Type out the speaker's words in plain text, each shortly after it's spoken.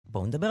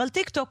בואו נדבר על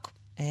טיקטוק.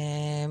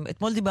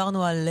 אתמול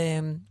דיברנו על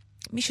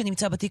מי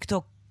שנמצא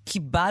בטיקטוק כי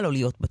בא לו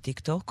להיות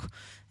בטיקטוק,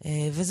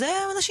 וזה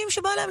אנשים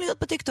שבא להם להיות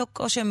בטיקטוק,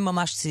 או שהם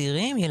ממש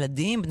צעירים,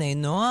 ילדים, בני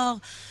נוער,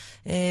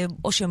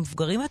 או שהם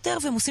מבוגרים יותר,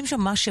 והם עושים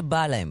שם מה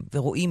שבא להם,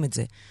 ורואים את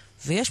זה.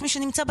 ויש מי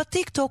שנמצא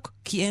בטיקטוק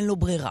כי אין לו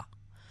ברירה.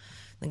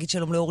 נגיד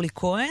שלום לאורלי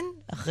כהן,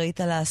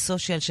 אחראית על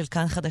הסושיאל של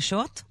כאן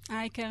חדשות.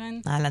 היי קרן.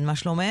 אהלן, מה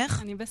שלומך?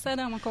 אני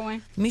בסדר, מה קורה?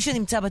 מי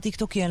שנמצא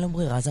בטיקטוק כי אין לו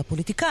ברירה זה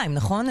הפוליטיקאים,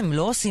 נכון? הם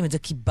לא עושים את זה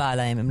כי בא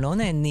להם, הם לא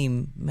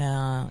נהנים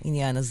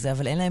מהעניין הזה,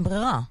 אבל אין להם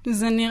ברירה.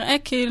 זה נראה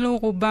כאילו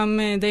רובם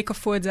די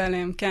כפו את זה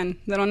עליהם, כן.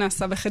 זה לא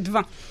נעשה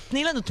בחדווה.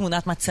 תני לנו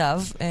תמונת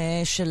מצב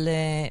של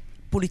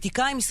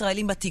פוליטיקאים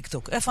ישראלים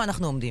בטיקטוק. איפה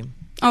אנחנו עומדים?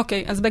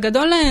 אוקיי, אז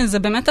בגדול זה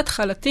באמת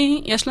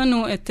התחלתי. יש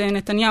לנו את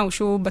נתניהו,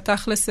 שהוא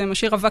בתכלס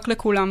משאיר אבק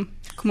לכולם,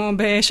 כמו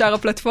בשאר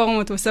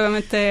הפלטפורמות, הוא עושה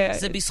באמת...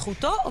 זה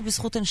בזכותו או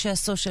בזכות אנשי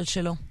הסושיאל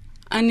שלו?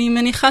 אני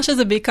מניחה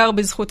שזה בעיקר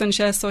בזכות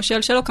אנשי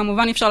הסושיאל שלו.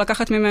 כמובן אפשר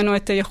לקחת ממנו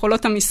את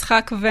יכולות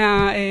המשחק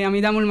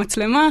והעמידה מול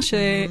מצלמה,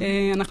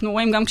 שאנחנו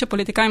רואים גם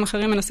כשפוליטיקאים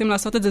אחרים מנסים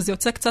לעשות את זה, זה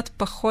יוצא קצת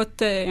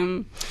פחות...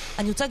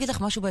 אני רוצה להגיד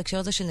לך משהו בהקשר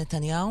הזה של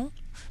נתניהו.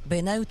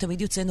 בעיניי הוא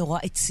תמיד יוצא נורא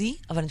עצי,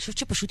 אבל אני חושבת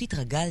שפשוט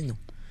התרגלנו.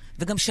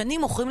 וגם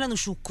שנים מוכרים לנו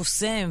שהוא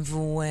קוסם,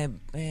 והוא,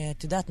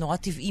 את יודעת, נורא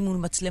טבעי מול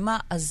מצלמה,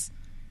 אז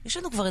יש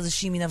לנו כבר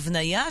איזושהי מין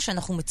הבניה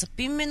שאנחנו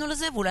מצפים ממנו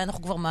לזה, ואולי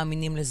אנחנו כבר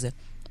מאמינים לזה.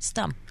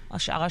 סתם,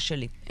 השערה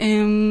שלי.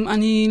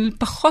 אני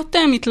פחות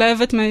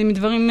מתלהבת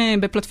מדברים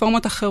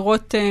בפלטפורמות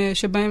אחרות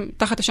שבהם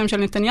תחת השם של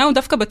נתניהו.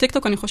 דווקא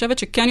בטיקטוק אני חושבת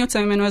שכן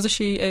יוצא ממנו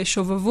איזושהי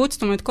שובבות.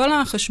 זאת אומרת, כל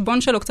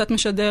החשבון שלו קצת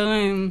משדר...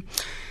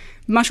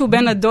 משהו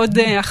בין הדוד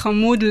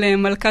החמוד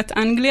למלכת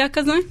אנגליה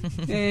כזה,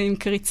 עם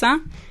קריצה.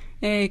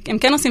 הם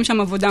כן עושים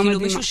שם עבודה מדהימה.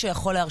 כאילו מישהו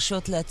שיכול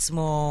להרשות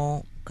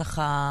לעצמו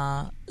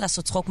ככה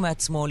לעשות צחוק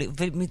מעצמו,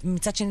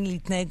 ומצד שני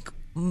להתנהג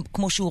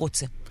כמו שהוא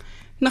רוצה.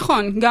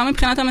 נכון, גם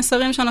מבחינת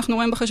המסרים שאנחנו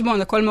רואים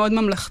בחשבון, הכל מאוד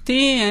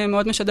ממלכתי,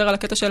 מאוד משדר על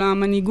הקטע של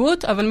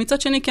המנהיגות, אבל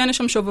מצד שני כן יש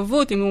שם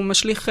שובבות, אם הוא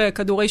משליך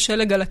כדורי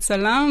שלג על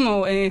הצלם,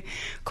 או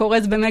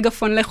קורץ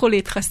במגפון לכו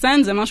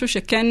להתחסן, זה משהו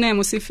שכן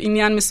מוסיף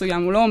עניין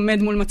מסוים, הוא לא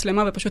עומד מול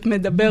מצלמה ופשוט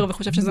מדבר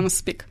וחושב שזה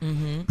מספיק.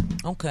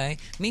 אוקיי,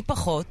 מי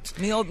פחות?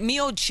 מי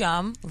עוד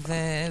שם,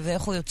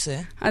 ואיך הוא יוצא?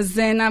 אז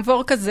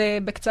נעבור כזה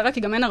בקצרה, כי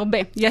גם אין הרבה.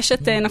 יש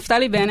את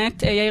נפתלי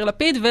בנט, יאיר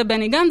לפיד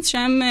ובני גנץ,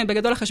 שהם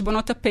בגדול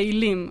החשבונות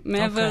הפעילים.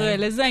 מעבר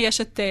לזה,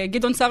 יש את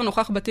גדעון סער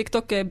נוכח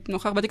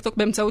בטיקטוק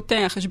באמצעות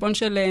החשבון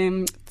של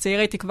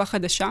צעירי תקווה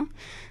חדשה.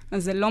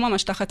 אז זה לא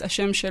ממש תחת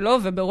השם שלו,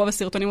 וברוב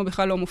הסרטונים הוא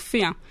בכלל לא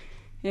מופיע.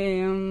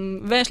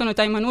 ויש לנו את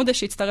איימן עודה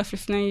שהצטרף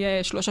לפני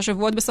 3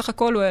 שבועות בסך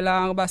הכל, הוא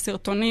העלה 4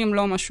 סרטונים,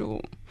 לא משהו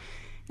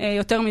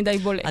יותר מדי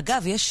בולט.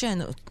 אגב,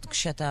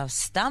 כשאתה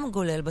סתם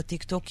גולל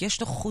בטיקטוק, יש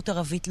נוכחות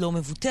ערבית לא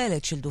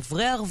מבוטלת, של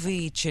דוברי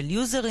ערבית, של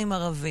יוזרים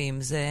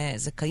ערבים,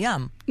 זה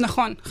קיים.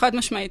 נכון, חד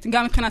משמעית.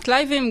 גם מבחינת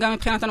לייבים, גם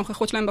מבחינת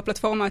הנוכחות שלהם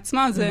בפלטפורמה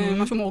עצמה, זה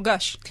משהו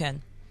מורגש. כן.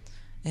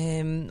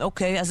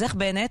 אוקיי, אז איך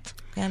בנט?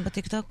 כן,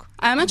 בטיקטוק?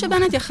 האמת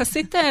שבנט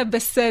יחסית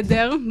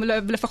בסדר,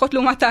 לפחות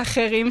לעומת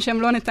האחרים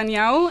שהם לא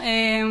נתניהו.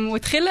 הוא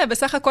התחיל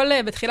בסך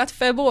הכל בתחילת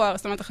פברואר,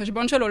 זאת אומרת,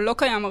 החשבון שלו לא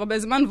קיים הרבה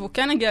זמן, והוא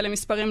כן הגיע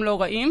למספרים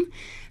לא רעים.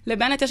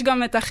 לבנט יש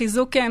גם את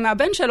החיזוק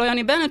מהבן שלו,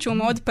 יוני בנט, שהוא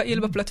מאוד פעיל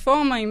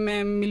בפלטפורמה, עם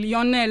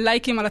 1,000,000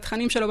 לייקים על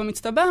התכנים שלו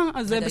במצטבר.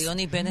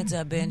 יוני בנט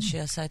זה הבן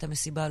שעשה את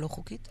המסיבה הלא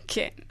חוקית?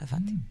 כן.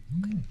 הבנתי.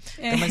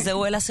 גם על זה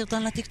הוא העלה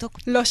סרטון לטיקטוק?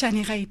 לא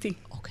שאני ראיתי.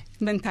 אוקיי.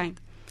 בינתיים.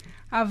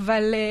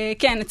 אבל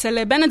כן,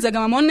 אצל בנט זה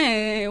גם המון,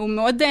 הוא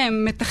מאוד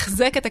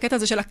מתחזק את הקטע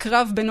הזה של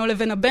הקרב בינו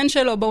לבין הבן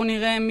שלו, בואו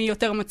נראה מי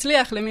יותר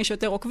מצליח, למי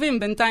שיותר עוקבים.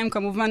 בינתיים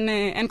כמובן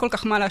אין כל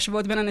כך מה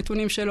להשוות בין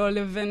הנתונים שלו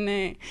לבין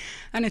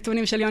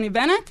הנתונים של יוני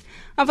בנט,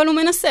 אבל הוא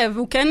מנסה,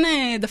 והוא כן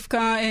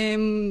דווקא...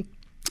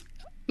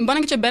 בוא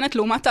נגיד שבנט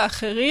לעומת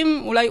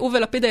האחרים, אולי הוא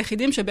ולפיד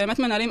היחידים שבאמת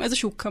מנהלים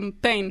איזשהו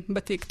קמפיין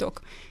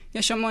בטיקטוק.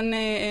 יש המון,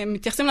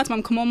 מתייחסים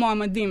לעצמם כמו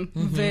מועמדים,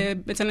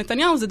 ואצל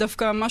נתניהו זה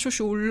דווקא משהו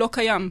שהוא לא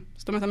קיים.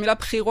 זאת אומרת, המילה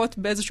בחירות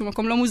באיזשהו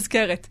מקום לא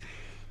מוזכרת.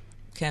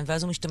 כן,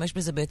 ואז הוא משתמש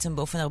בזה בעצם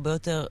באופן הרבה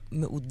יותר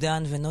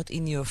מעודן ו-not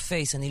in your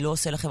face. אני לא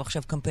עושה לכם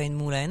עכשיו קמפיין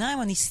מול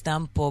העיניים, אני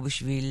סתם פה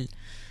בשביל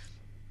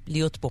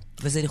להיות פה.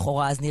 וזה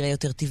לכאורה אז נראה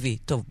יותר טבעי.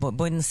 טוב,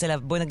 בואי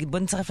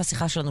נצרף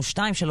לשיחה שלנו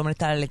 2, שלום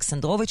לטל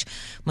אלכסנדרוביץ',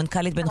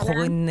 מנכ"לית בן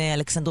חורין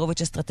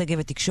אלכסנדרוביץ' אסטרטגיה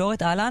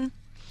ותקשורת, אהלן.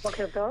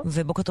 בוקר טוב.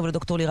 ובוקר טוב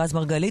לדוקטור לירז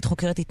מרגלית,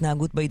 חוקרת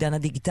התנהגות בעידן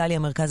הדיגיטלי,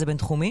 המרכז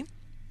הבינתחומי.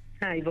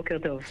 היי, בוקר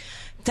טוב.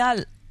 טל,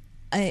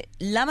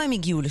 למה הם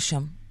הגיעו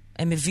לשם?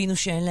 הם הבינו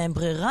שאין להם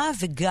ברירה,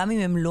 וגם אם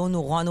הם לא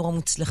נורא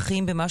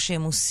מוצלחים במה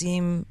שהם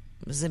עושים,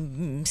 זה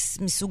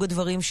מסוג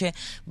הדברים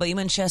שבאים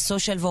אנשי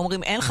הסושיאל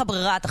ואומרים, אין לך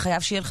ברירה, אתה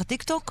חייב שיהיה לך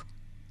טיקטוק?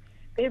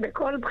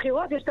 בכל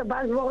בחירות יש את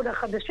הבאזוורד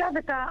החדשה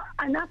ואת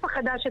הענף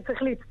החדש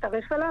שצריך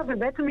להצטרף אליו,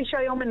 ובעצם מי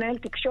שהיום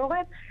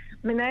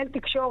מנהל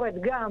תקשורת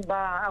גם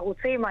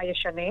בערוצים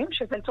הישנים,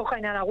 שזה לצורך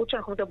העניין הערוץ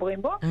שאנחנו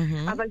מדברים בו,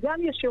 אבל גם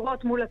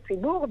ישירות מול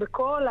הציבור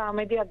בכל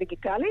המדיה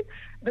הדיגיטלית,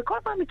 וכל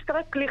פעם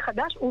מצטרף כלי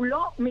חדש, הוא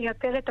לא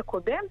מייתר את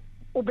הקודם,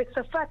 הוא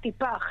בשפה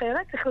טיפה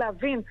אחרת, צריך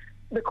להבין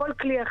בכל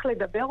כלי איך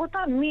לדבר אותה,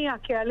 מי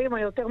הקהלים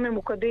היותר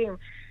ממוקדים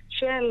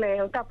של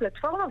אותה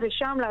פלטפורמה,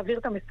 ושם להעביר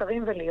את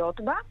המסרים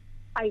ולהיות בה.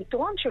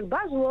 היתרון של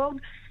Buzzword,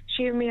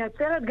 שהיא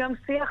מייצרת גם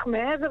שיח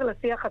מעבר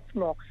לשיח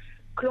עצמו.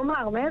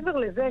 כלומר, מעבר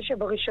לזה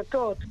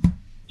שברשתות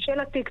של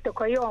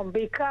הטיקטוק היום,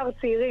 בעיקר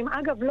צעירים,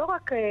 אגב,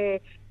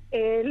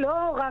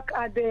 לא רק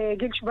עד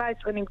גיל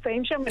 17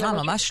 נמצאים שם,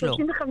 ממש לא.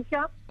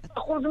 35%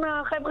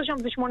 מהחבר'ה שם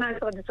זה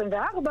 18 עד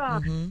 24,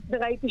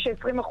 וראיתי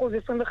ש20%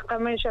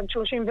 25 עד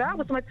 34,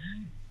 זאת אומרת,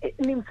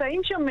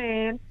 נמצאים שם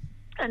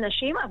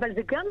אנשים, אבל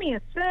זה גם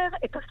מייצר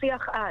את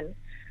השיח על.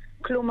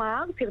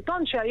 כלומר,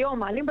 סרטון שהיום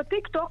מעלים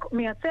בטיקטוק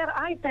מייצר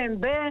אייטם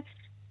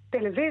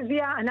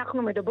בטלוויזיה,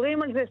 אנחנו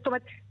מדברים על זה, זאת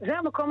אומרת, זה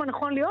המקום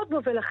הנכון להיות בו,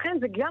 ולכן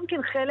זה גם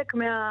כן חלק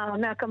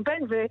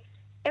מהקמפיין,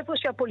 ואיפה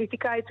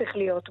שהפוליטיקאי צריך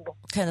להיות בו.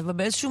 כן, אבל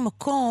באיזשהו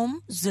מקום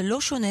זה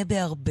לא שונה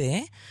בהרבה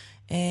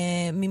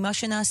ממה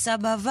שנעשה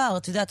בעבר.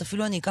 את יודעת,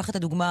 אפילו אני אקח את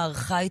הדוגמה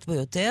הארכאית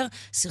ביותר,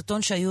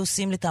 סרטון שהיו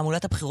עושים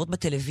לתעמולת הבחירות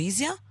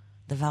בטלוויזיה,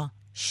 דבר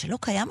שלא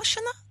קיים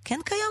השנה? כן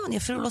קיים? אני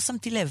אפילו לא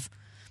שמתי לב.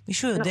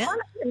 מישהו יודע? נכון,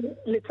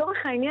 לצורך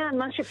העניין,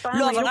 מה שפעם...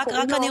 לא, אבל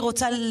רק אני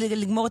רוצה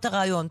לגמור את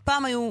הרעיון.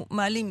 פעם היו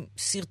מעלים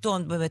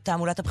סרטון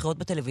בתעמולת הבחירות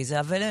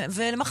בטלוויזיה,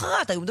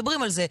 ולמחרת היו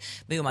מדברים על זה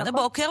ביומן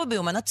הבוקר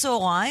וביומן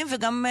הצהריים,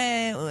 וגם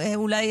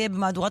אולי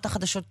במהדורת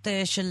החדשות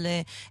של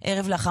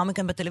ערב לאחר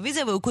מכן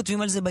בטלוויזיה, והיו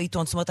כותבים על זה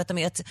בעיתון. זאת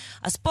אומרת,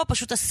 אז פה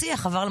פשוט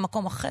השיח עבר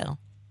למקום אחר.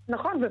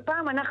 נכון,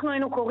 ופעם אנחנו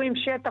היינו קוראים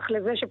שטח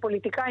לזה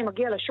שפוליטיקאי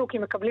מגיע לשוק,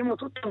 אם מקבלים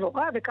אותו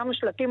תבורה, וכמה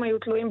שלטים היו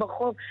תלויים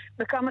ברחוב,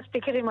 וכמה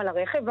סטיקרים על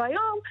הרכב,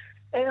 והיום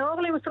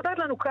אורלי מספרת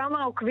לנו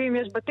כמה עוקבים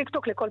יש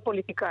בטיקטוק לכל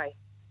פוליטיקאי.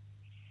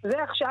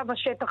 זה עכשיו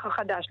השטח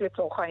החדש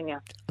לצורך העניין.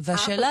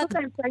 והשאלה...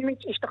 האמצעים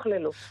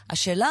השתכללו.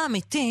 השאלה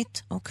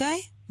האמיתית, אוקיי?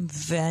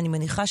 ואני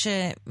מניחה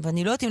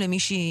ואני לא יודעת אם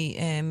למישהי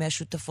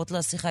מהשותפות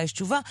לשיחה יש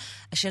תשובה,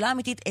 השאלה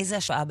האמיתית, איזה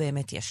השפעה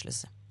באמת יש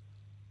לזה?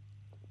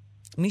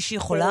 מישהי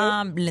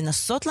יכולה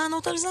לנסות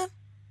לענות על זה?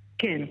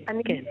 כן,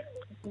 כן.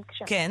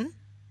 כן?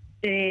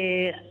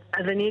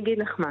 אז אני אגיד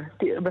לך מה.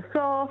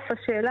 בסוף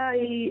השאלה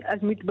היא, אז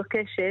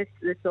מתבקשת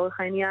לצורך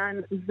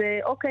העניין, זה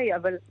אוקיי,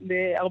 אבל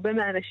להרבה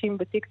מהאנשים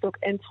בטיקטוק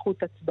אין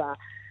זכות הצבעה.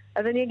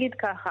 אז אני אגיד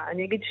ככה,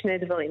 אני אגיד שני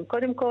דברים.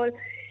 קודם כל,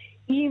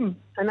 אם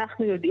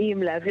אנחנו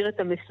יודעים להעביר את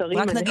המסרים...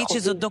 רק נגיד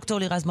שזאת דוקטור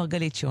לירז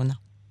מרגלית שעונה.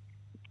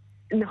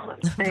 נכון.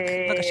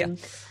 בבקשה.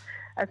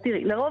 אז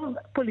תראי, לרוב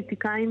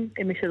פוליטיקאים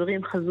הם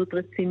משדרים חזות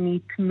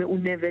רצינית,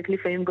 מעונבת,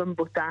 לפעמים גם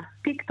בוטה.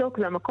 טיקטוק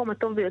זה המקום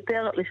הטוב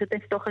ביותר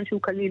לשתף תוכן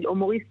שהוא קליל,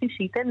 הומוריסטי,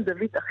 שייתן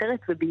זווית אחרת,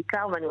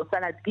 ובעיקר, ואני רוצה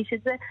להדגיש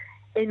את זה,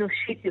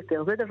 אנושית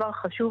יותר. זה דבר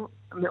חשוב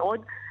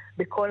מאוד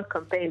בכל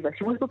קמפיין,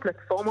 והשימוש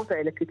בפלטפורמות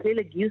האלה ככלי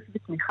לגיוס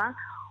ותמיכה,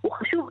 הוא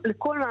חשוב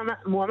לכל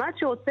מועמד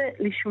שרוצה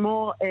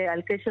לשמור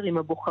על קשר עם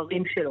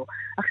הבוחרים שלו.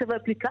 עכשיו,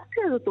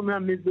 האפליקציה הזאת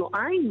אומנם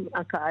מזוהה עם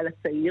הקהל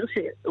הצעיר,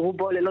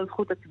 שרובו ללא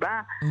זכות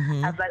הצבעה,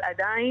 אבל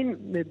עדיין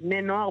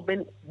בני נוער,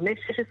 בין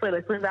 16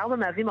 ל-24,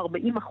 מהווים 40%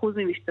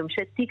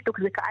 ממשתמשי טיקטוק,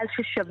 זה קהל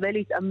ששווה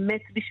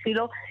להתאמץ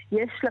בשבילו.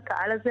 יש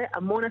לקהל הזה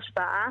המון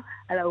השפעה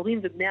על ההורים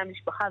ובני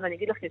המשפחה, ואני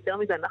אגיד לך יותר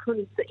מזה, אנחנו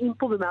נמצאים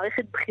פה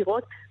במערכת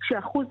בחירות,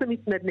 שאחוז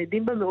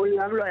המתנדנדים בה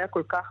מעולם לא היה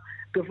כל כך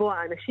גבוה.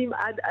 האנשים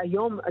עד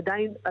היום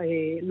עדיין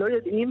לא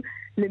יודעים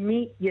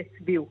למי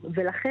יצביעו.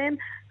 ולכן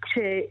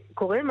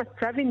כשקורה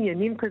מצב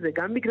עניינים כזה,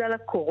 גם בגלל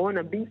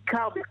הקורונה,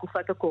 בעיקר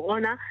בתקופת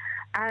הקורונה,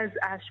 אז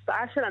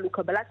ההשפעה שלנו,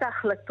 קבלת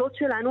ההחלטות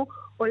שלנו,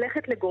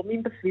 הולכת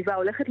לגורמים בסביבה,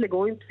 הולכת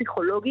לגורמים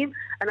פסיכולוגיים.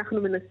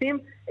 אנחנו מנסים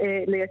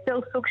לייצר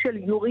סוג של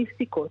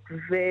יוריסטיקות.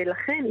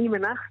 ולכן אם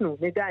אנחנו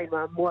נדע, אם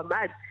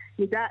המועמד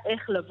ידע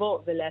איך לבוא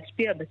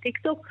ולהשפיע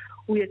בטיקטוק,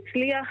 הוא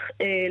יצליח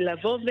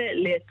לבוא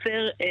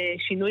ולייצר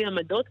שינוי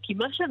עמדות, כי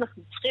מה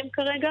שאנחנו צריכים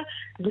כרגע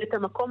זה את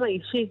המקום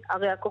האישי.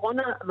 הרי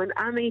הקורונה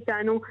מנעה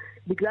מאיתנו,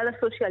 בגלל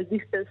הסושיאל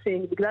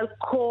דיסטנסינג, בגלל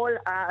כל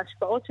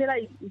ההשפעות שלה,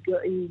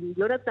 היא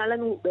לא נתנה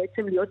לנו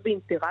בעצם להיות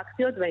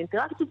באינטראקציות,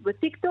 והאינטראקציות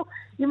בטיקטוק,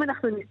 אם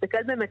אנחנו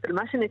נסתכל באמת על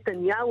מה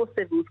שנתניהו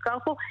עושה והוזכר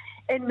פה,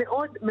 הן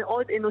מאוד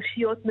מאוד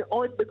אנושיות,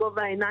 מאוד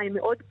בגובה העיניים,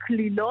 מאוד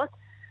כלילות,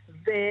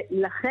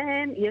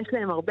 ולכן יש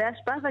להם הרבה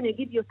השפעה, ואני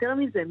אגיד יותר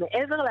מזה,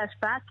 מעבר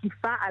להשפעה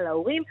עקיפה על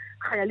ההורים,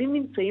 חיילים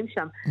נמצאים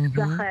שם.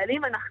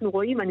 והחיילים אנחנו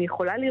רואים, אני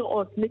יכולה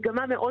לראות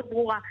מגמה מאוד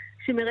ברורה,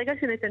 שמרגע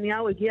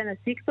שנתניהו הגיע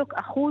לטיקטוק,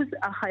 אחוז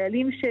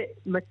החיילים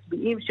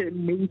שמצביעים,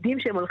 שמעידים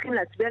שהם הולכים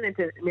להצביע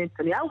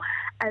לנתניהו,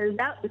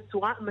 עלה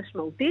בצורה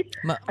משמעותית.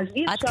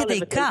 עד כדי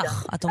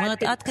כך, את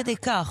אומרת עד כדי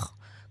כך.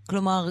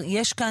 כלומר,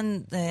 יש כאן,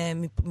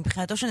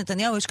 מבחינתו של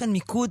נתניהו, יש כאן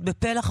מיקוד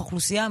בפלח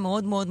אוכלוסייה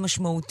מאוד מאוד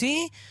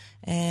משמעותי,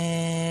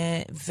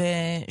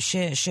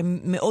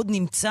 שמאוד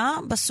נמצא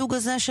בסוג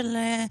הזה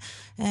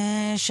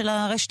של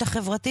הרשת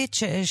החברתית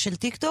של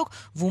טיקטוק,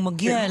 והוא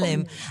מגיע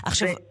אליהם.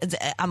 עכשיו,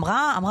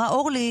 אמרה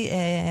אורלי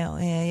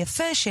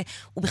יפה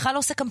שהוא בכלל לא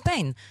עושה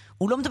קמפיין,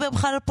 הוא לא מדבר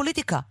בכלל על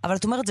פוליטיקה, אבל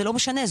את אומרת, זה לא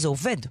משנה, זה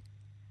עובד.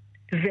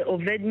 זה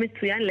עובד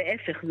מצוין,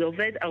 להפך, זה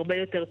עובד הרבה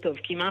יותר טוב,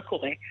 כי מה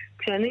קורה?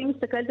 כשאני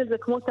מסתכלת על זה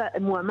כמו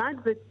מועמד,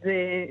 זה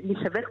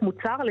לשווק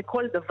מוצר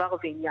לכל דבר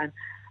ועניין.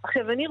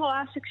 עכשיו, אני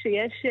רואה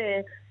שכשיש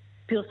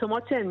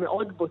פרסומות שהן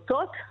מאוד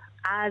בוטות,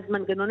 אז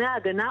מנגנוני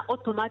ההגנה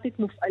אוטומטית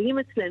מופעלים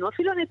אצלנו.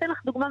 אפילו אני אתן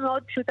לך דוגמה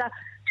מאוד פשוטה.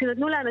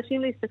 כשנתנו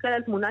לאנשים להסתכל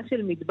על תמונה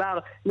של מדבר,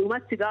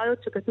 לעומת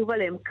סיגריות שכתוב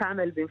עליהם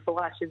קאמל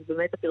במפורש, שזה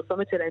באמת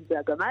הפרסומת שלהם זה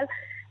הגמל,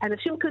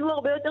 אנשים קנו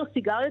הרבה יותר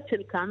סיגריות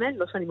של קאמל,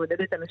 לא שאני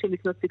מודדת אנשים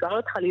לקנות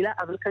סיגריות חלילה,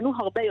 אבל קנו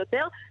הרבה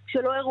יותר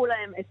שלא הראו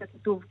להם את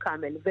הכתוב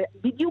קאמל.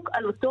 ובדיוק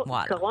על אותו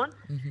עיקרון,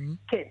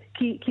 כן,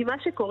 כי מה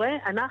שקורה,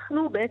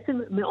 אנחנו בעצם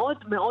מאוד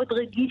מאוד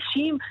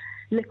רגישים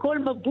לכל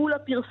מבול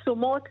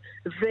הפרסומות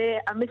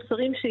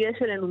והמסרים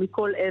שיש אלינו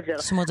מכל עבר.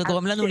 זאת אומרת, זה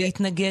גורם לנו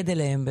להתנגד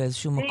אליהם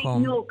באיזשהו מקום.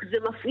 בדיוק, זה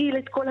מפעיל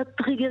את כל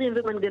הטריגרים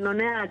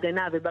ומנגנוני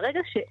ההגנה, וברגע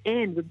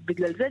שאין,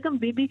 ובגלל זה גם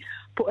ביבי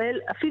פועל,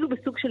 אפילו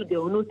בסוג של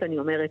גאונות, אני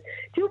אומרת,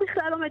 כי הוא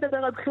בכלל לא מדבר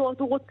על בחירות,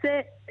 הוא רוצה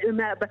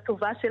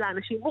בטובה של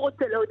האנשים, הוא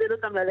רוצה לעודד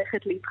אותם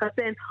ללכת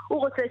להתחתן, הוא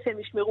רוצה שהם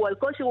ישמרו על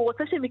כושר, הוא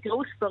רוצה שהם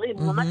יקראו ספרים,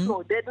 הוא ממש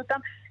מעודד אותם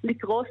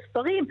לקרוא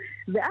ספרים,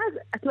 ואז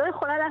את לא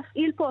יכולה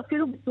להפעיל פה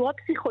אפילו בצורה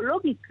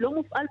פסיכולוגית, לא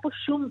מופעל פה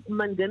שום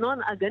מנגנון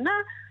הגנה,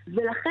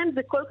 ולכן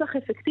זה כל כך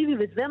אפקטיבי,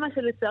 וזה מה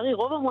שלצערי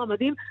רוב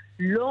המועמדים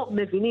לא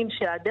מבינים,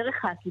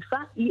 שהדרך העקיפה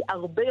היא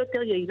הרבה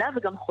יותר יעילה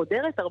וגם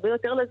חודרת הרבה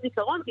יותר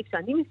לזיכרון, כי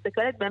כשאני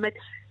מסתכלת באמת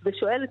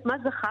ושואלת מה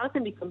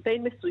זכרתם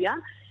מקמפיין מסוים,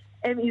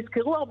 הם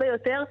יזכרו הרבה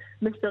יותר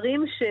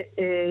מסרים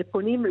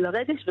שפונים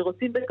לרגש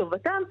ורוצים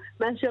בטובתם,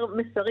 מאשר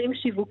מסרים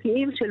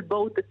שיווקיים של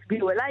בואו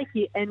תצביעו אליי,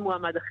 כי אין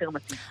מועמד אחר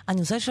מתאים. אני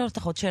רוצה לשאול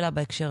אותך עוד שאלה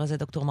בהקשר הזה,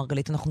 דוקטור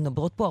מרגלית. אנחנו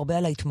מדברות פה הרבה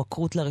על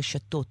ההתמכרות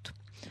לרשתות.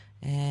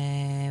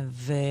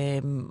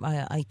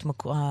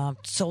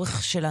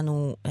 והצורך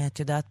שלנו, את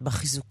יודעת,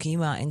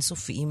 בחיזוקים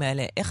האינסופיים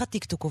האלה. איך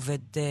הטיקטוק עובד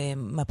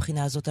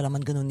מהבחינה הזאת על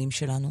המנגנונים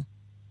שלנו?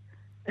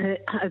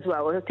 אז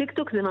וואו,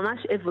 הטיקטוק זה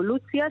ממש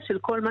אבולוציה של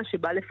כל מה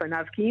שבא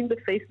לפניו, כי אם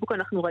בפייסבוק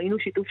אנחנו ראינו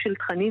שיתוף של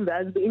תכנים,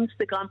 ואז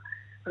באינסטגרם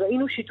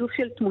ראינו שיתוף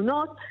של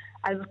תמונות,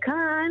 אז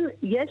כאן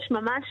יש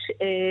ממש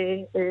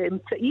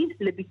אמצעי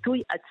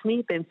לביטוי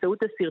עצמי באמצעות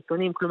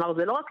הסרטונים. כלומר,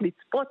 זה לא רק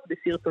לצפות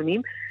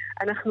בסרטונים,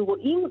 אנחנו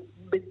רואים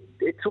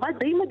בצורה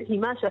די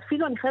מדהימה,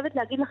 שאפילו אני חייבת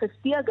להגיד לך,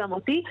 הפתיע גם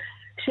אותי,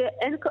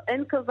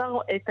 שאין כבר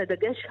את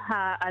הדגש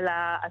על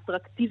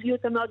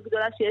האטרקטיביות המאוד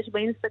גדולה שיש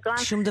באינסטגרם.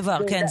 שום דבר,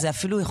 כן, זה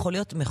אפילו יכול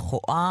להיות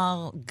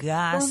מכוער,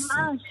 גס.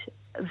 ממש,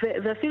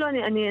 ואפילו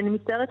אני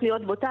מצטערת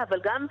להיות בוטה, אבל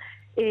גם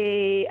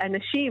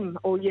אנשים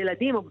או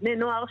ילדים או בני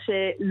נוער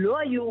שלא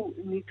היו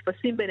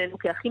נתפסים בינינו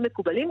כהכי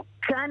מקובלים,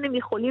 כאן הם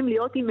יכולים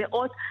להיות עם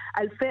מאות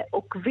אלפי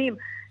עוקבים,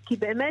 כי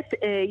באמת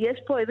יש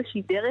פה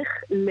איזושהי דרך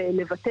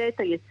לבטא את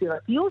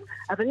היצירתיות,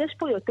 אבל יש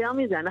פה יותר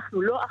מזה,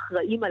 אנחנו לא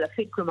אחראים על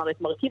הפיד, כלומר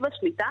את מרכיב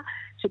השליטה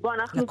שבו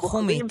אנחנו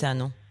לקחו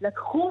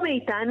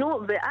מאיתנו,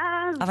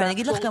 ואז... אבל אני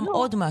אגיד לך גם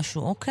עוד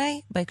משהו,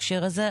 אוקיי?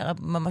 בהקשר הזה,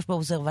 ממש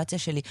באובזרבציה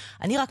שלי.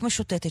 אני רק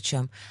משוטטת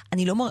שם.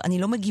 אני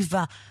לא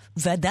מגיבה,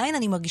 ועדיין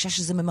אני מרגישה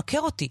שזה ממכר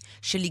אותי,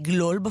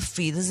 שלגלול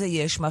בפיד הזה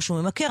יש משהו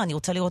ממכר. אני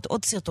רוצה לראות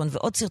עוד סרטון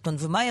ועוד סרטון,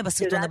 ומה יהיה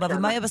בסרטון הבא,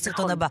 ומה יהיה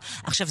בסרטון הבא.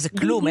 עכשיו זה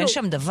כלום, אין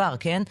שם דבר,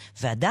 כן?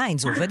 ועדיין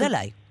זה עובד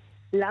עליי.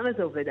 למה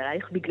זה עובד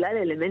עלייך? בגלל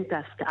אלמנט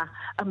ההפתעה.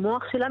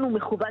 המוח שלנו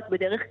מכוות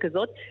בדרך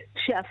כזאת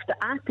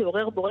שההפתעה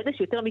תעורר בו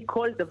רגש יותר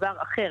מכל דבר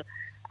אחר.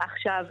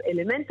 עכשיו,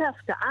 אלמנט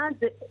ההפתעה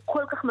זה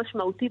כל כך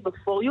משמעותי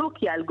בפוריו,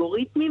 כי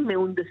האלגוריתמים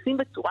מהונדסים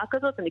בצורה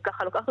כזאת, אני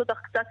ככה לוקחת אותך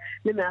קצת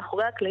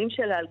למאחורי הקלעים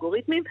של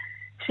האלגוריתמים,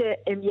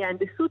 שהם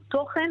יהנדסו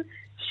תוכן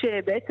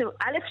שבעצם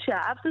א'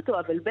 שאהבת אותו,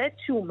 אבל ב'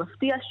 שהוא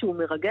מפתיע, שהוא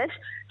מרגש,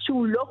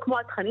 שהוא לא כמו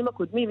התכנים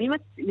הקודמים. אם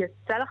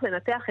יצא לך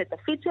לנתח את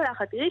הפיד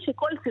שלך, תראי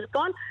שכל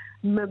סרטון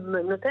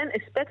נותן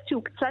אספקט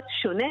שהוא קצת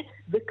שונה,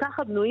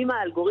 וככה בנויים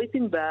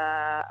האלגוריתמים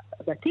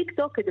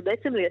בטיקטוק, כדי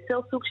בעצם לייצר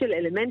סוג של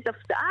אלמנט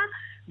הפתעה,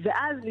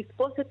 ואז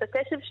לתפוס את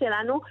הקשב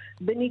שלנו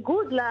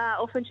בניגוד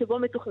לאופן שבו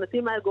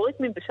מתוכנתים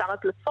האלגוריתמים בשאר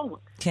הפלטפורמות.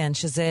 כן,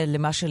 שזה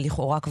למה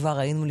שלכאורה כבר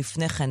ראינו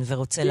לפני כן,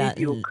 ורוצה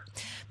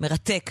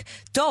מרתק.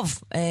 טוב,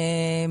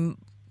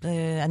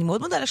 אני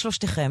מאוד מודה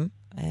לשלושתכם.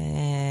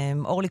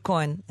 אורלי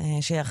כהן,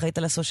 שאחראית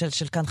על הסושיאל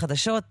של כאן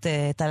חדשות,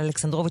 טל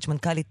אלכסנדרוביץ',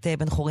 מנכ"לית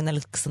בן חורין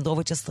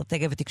אלכסנדרוביץ'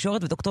 אסטרטגיה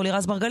ותקשורת, ודוקטור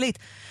לירז מרגלית,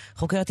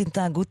 חוקרת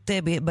התנהגות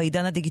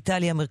בעידן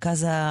הדיגיטלי,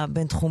 המרכז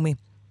הבינתחומי.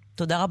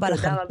 תודה רבה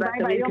לכם. תודה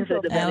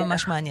רבה, היה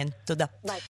ממש מעניין. תודה. ביי.